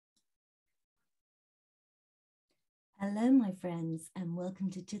Hello, my friends, and welcome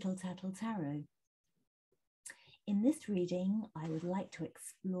to Tittle Tattle Tarot. In this reading, I would like to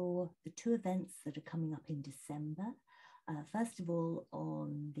explore the two events that are coming up in December. First of all,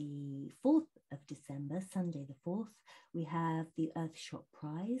 on the 4th of December, Sunday the 4th, we have the Earthshot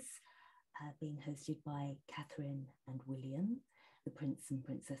Prize being hosted by Catherine and William, the Prince and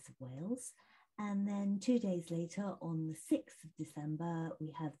Princess of Wales. And then 2 days later, on the 6th of December,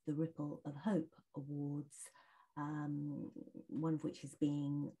 we have the Ripple of Hope Awards, one of which is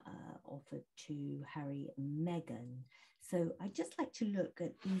being offered to Harry and Meghan. So I'd just like to look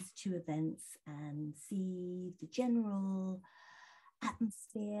at these two events and see the general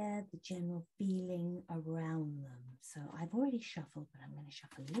atmosphere, the general feeling around them. So I've already shuffled, but I'm going to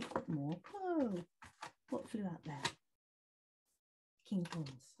shuffle a little bit more. Whoa, what flew out there? King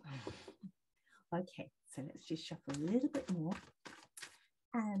Pawns. Oh. Okay, so let's just shuffle a little bit more.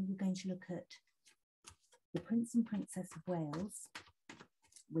 And we're going to look at the Prince and Princess of Wales,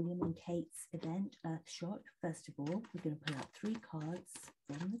 William and Kate's event, Earthshot. First of all, we're going to pull out 3 cards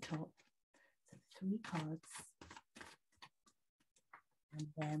from the top. So 3 cards. And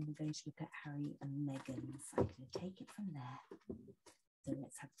then we're going to look at Harry and Meghan. So I'm going to take it from there. So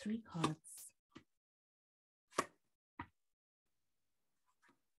let's have 3 cards.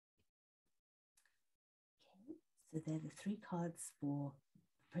 Okay, so they're the 3 cards for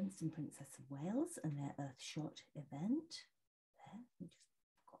Prince and Princess of Wales and their Earthshot event. There, we just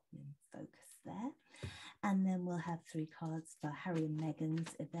got them in focus there. And then we'll have 3 cards for Harry and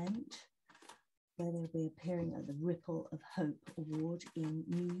Meghan's event, where they'll be appearing at the Ripple of Hope Award in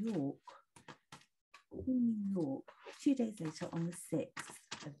New York. In New York, 2 days later on the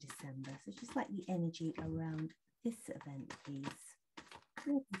 6th of December. So just like the energy around this event, please.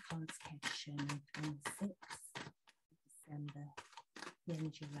 All the cards get shown on the 6th of December. The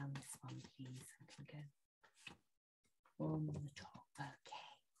energy around this one, please. I can go from the top. Okay.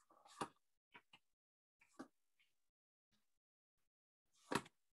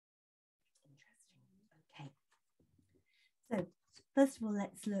 Interesting. Okay. So first of all,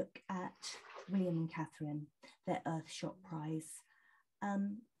 let's look at William and Catherine, their Earthshot Prize.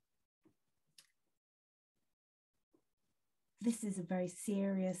 This is a very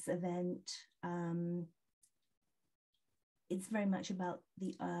serious event. It's very much about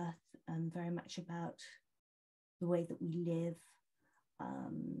the earth and very much about the way that we live,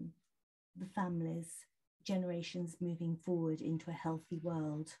 the families, generations moving forward into a healthy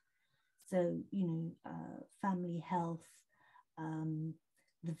world. So, family health,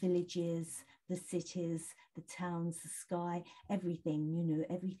 the villages, the cities, the towns, the sky, everything,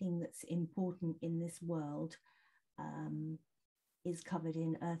 everything that's important in this world is covered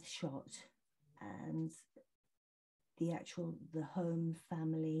in Earthshot. And the home,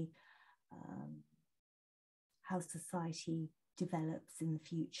 family, how society develops in the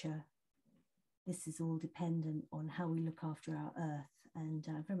future. This is all dependent on how we look after our earth. And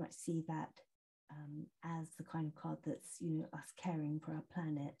I very much see that as the kind of card that's, us caring for our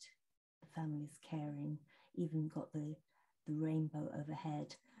planet. The family's caring, even got the rainbow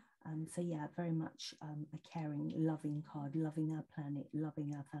overhead. So yeah, very much a caring, loving card, loving our planet,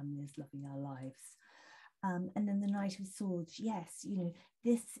 loving our families, loving our lives. And then the Knight of Swords, yes,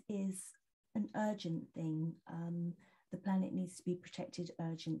 this is an urgent thing. The planet needs to be protected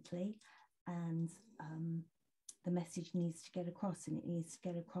urgently, and the message needs to get across, and it needs to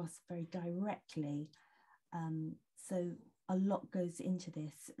get across very directly. So a lot goes into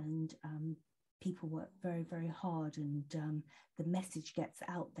this, and people work very, very hard, and the message gets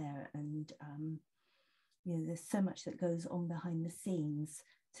out there, and there's so much that goes on behind the scenes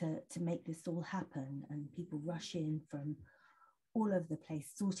to make this all happen, and people rush in from all over the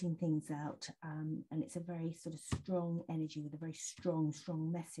place sorting things out, and it's a very sort of strong energy with a very strong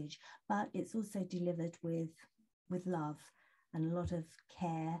message, but it's also delivered with love and a lot of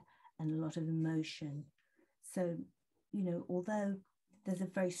care and a lot of emotion. So although there's a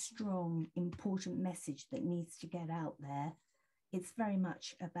very strong important message that needs to get out there, it's very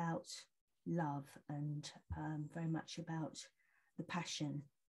much about love and very much about the passion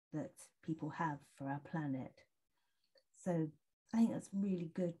that people have for our planet. So I think that's really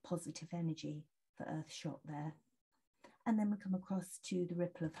good positive energy for Earthshot there. And then we come across to the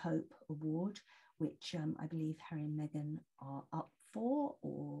Ripple of Hope Award, which I believe Harry and Meghan are up for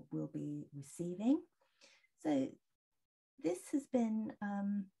or will be receiving. So this has been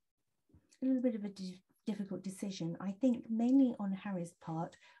a little bit of a difficult decision, I think, mainly on Harry's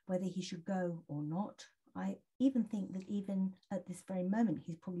part, whether he should go or not. I even think that even at this very moment,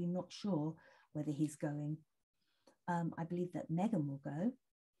 he's probably not sure whether he's going. I believe that Meghan will go,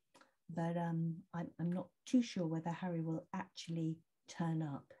 but I'm not too sure whether Harry will actually turn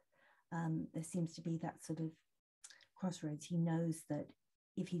up. There seems to be that sort of crossroads. He knows that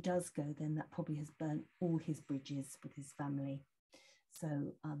if he does go, then that probably has burnt all his bridges with his family. So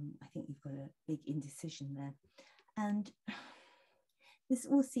I think you've got a big indecision there. And this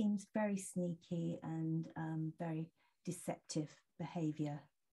all seems very sneaky and very deceptive behavior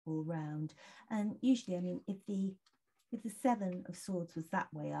all round. And usually, I mean, if the Seven of Swords was that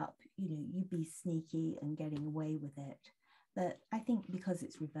way up, you know, you'd be sneaky and getting away with it. But I think because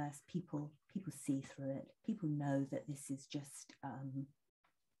it's reversed, people see through it. People know that this is just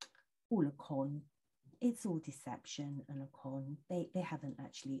all a con. It's all deception and a con. They haven't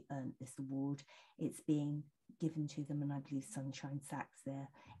actually earned this award. It's being given to them, and I believe Sunshine Sachs, their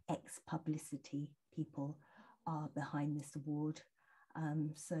ex-publicity people, are behind this award.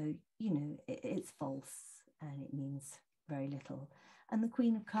 So, you know, it's false and it means very little. And the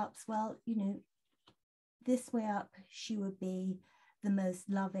Queen of Cups, well, you know, this way up, she would be the most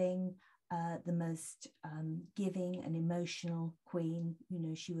loving, the most giving and emotional queen. You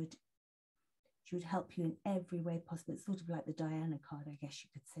know, she would help you in every way possible. It's sort of like the Diana card, I guess you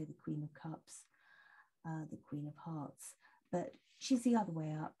could say, the Queen of Cups, the Queen of Hearts, but she's the other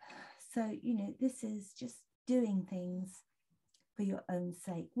way up. So, you know, this is just doing things for your own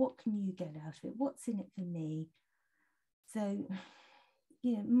sake. What can you get out of it? What's in it for me? So,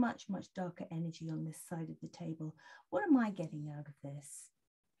 you know, much darker energy on this side of the table. What am I getting out of this?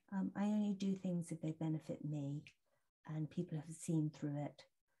 I only do things if they benefit me, and people have seen through it.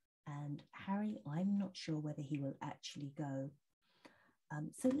 And Harry, I'm not sure whether he will actually go.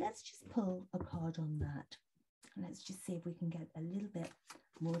 So let's just pull a card on that. Let's just see if we can get a little bit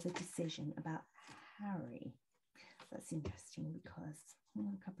more of a decision about Harry. That's interesting because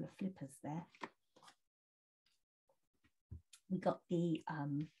a couple of flippers there. We got the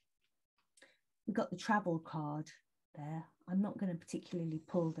travel card there. I'm not going to particularly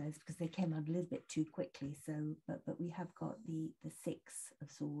pull those because they came out a little bit too quickly. So, but we have got the Six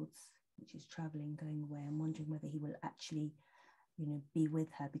of Swords, which is traveling, going away. I'm wondering whether he will actually, you know, be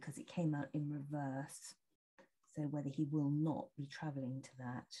with her because it came out in reverse. So whether he will not be traveling to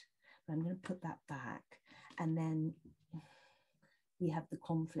that. But I'm going to put that back. And then we have the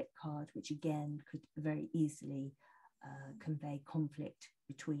conflict card, which again could very easily convey conflict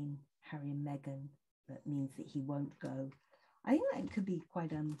between Harry and Meghan. That means that he won't go. I think that could be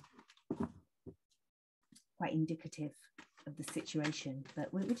quite indicative of the situation.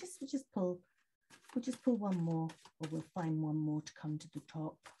 But we'll just pull one more, or we'll find one more to come to the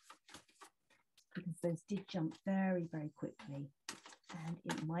top, because those did jump very quickly, and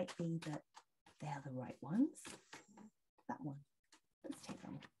it might be that they are the right ones. That one. Let's take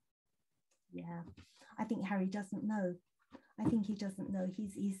that one. Yeah, I think Harry doesn't know. I think he doesn't know.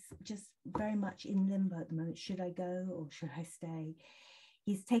 He's just very much in limbo at the moment. Should I go or should I stay?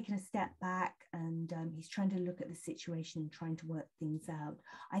 He's taken a step back, and he's trying to look at the situation and trying to work things out.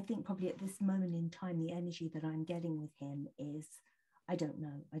 I think probably at this moment in time, the energy that I'm getting with him is, I don't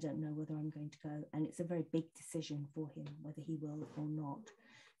know whether I'm going to go. And it's a very big decision for him, whether he will or not.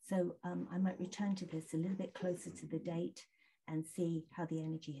 So I might return to this a little bit closer to the date and see how the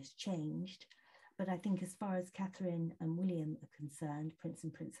energy has changed. But I think as far as Catherine and William are concerned, Prince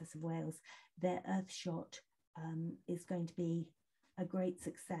and Princess of Wales, their Earthshot is going to be a great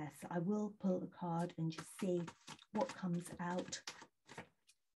success. I will pull a card and just see what comes out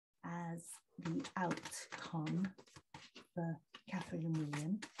as the outcome for Catherine and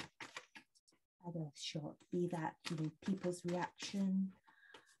William at Earthshot, be that, you know, people's reaction,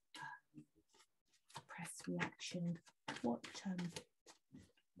 press reaction, what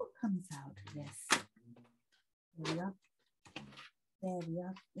comes out of this? There we are. There we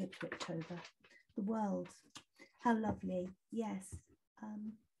are. It flipped over. The world. How lovely. Yes.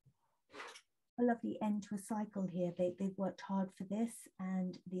 A lovely end to a cycle here. They've worked hard for this,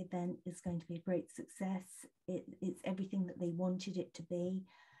 and the event is going to be a great success. It's everything that they wanted it to be,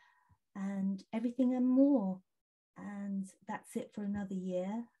 and everything and more. And that's it for another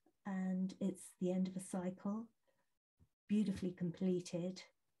year. And it's the end of a cycle. Beautifully completed.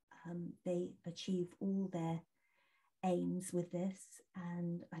 They achieve all their aims with this,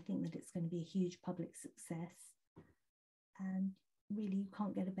 and I think that it's going to be a huge public success. And really, you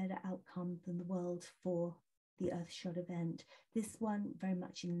can't get a better outcome than the world for the Earthshot event. This one very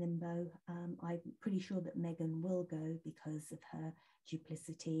much in limbo. I'm pretty sure that Meghan will go because of her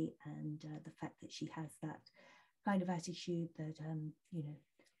duplicity and the fact that she has that kind of attitude that you know,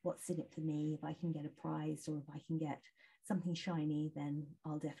 what's in it for me? If I can get a prize or if I can get something shiny, then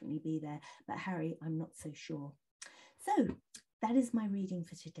I'll definitely be there. But Harry, I'm not so sure. So that is my reading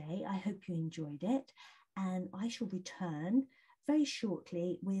for today. I hope you enjoyed it, and I shall return very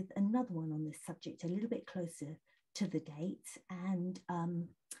shortly with another one on this subject, a little bit closer to the date. And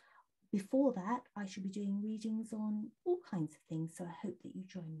before that, I shall be doing readings on all kinds of things. So I hope that you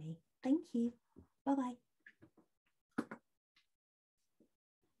join me. Thank you. Bye-bye.